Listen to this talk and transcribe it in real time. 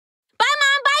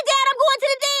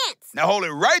Now hold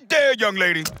it right there, young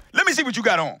lady. Let me see what you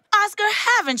got on. Oscar,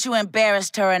 haven't you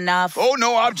embarrassed her enough? Oh,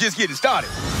 no, I'm just getting started.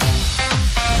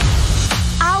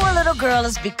 Our little girl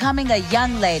is becoming a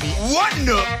young lady. What in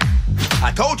the...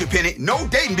 I told you, Penny, no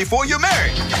dating before you're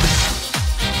married.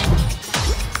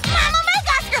 Mama, make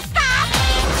Oscar stop!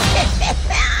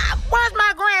 Why's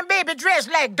my grandbaby dressed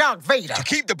like Darth Vader? To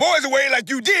keep the boys away like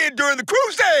you did during the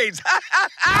Crusades.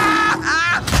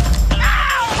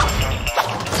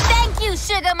 Thank you,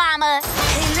 Sugar Mama.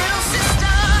 Hey, little sister.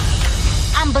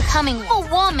 I'm becoming a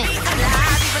woman.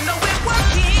 Alive, even though we're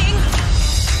working.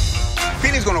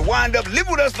 Penny's gonna wind up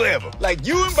living with us forever, like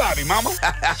you and Bobby, Mama.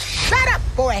 Shut up,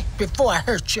 boy, before I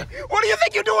hurt you. What do you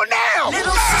think you're doing now?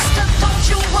 Little sister, don't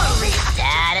you worry.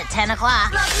 Dad at 10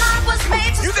 o'clock. Bloodline was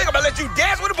made to... You think I'm gonna let you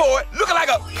dance with a boy looking like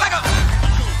a...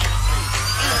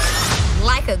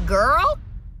 Like a girl?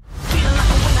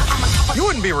 You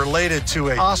wouldn't be related to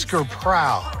a Oscar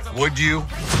Proud, would you?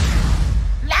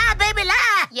 Lie, baby,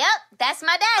 lie. Yep, that's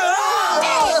my daddy.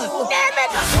 Oh, damn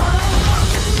it.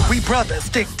 We brothers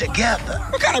stick together.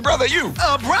 What kind of brother are you?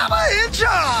 A brother in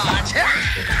charge.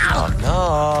 Oh,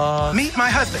 no. Meet my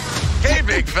husband. Hey,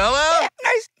 big fella.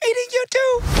 Nice meeting you,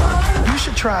 too. You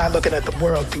should try looking at the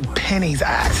world through Penny's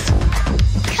eyes.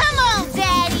 Come on,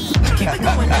 Daddy. Penny,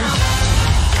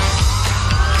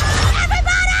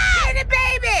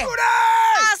 baby.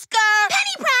 Oscar!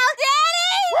 Penny Proud,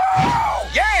 Daddy.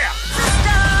 Yeah!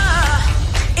 Sister,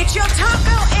 it's your time,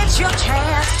 girl. It's your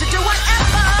chance to do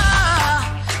whatever.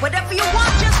 Whatever you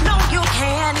want, just know you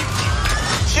can.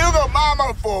 Sugar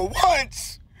Mama, for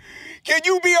once, can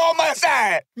you be on my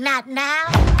side? Not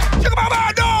now. Sugar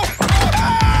Mama, no!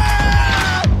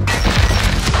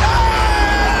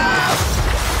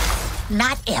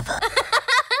 Not ever.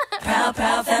 Proud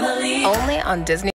Family. Only on Disney.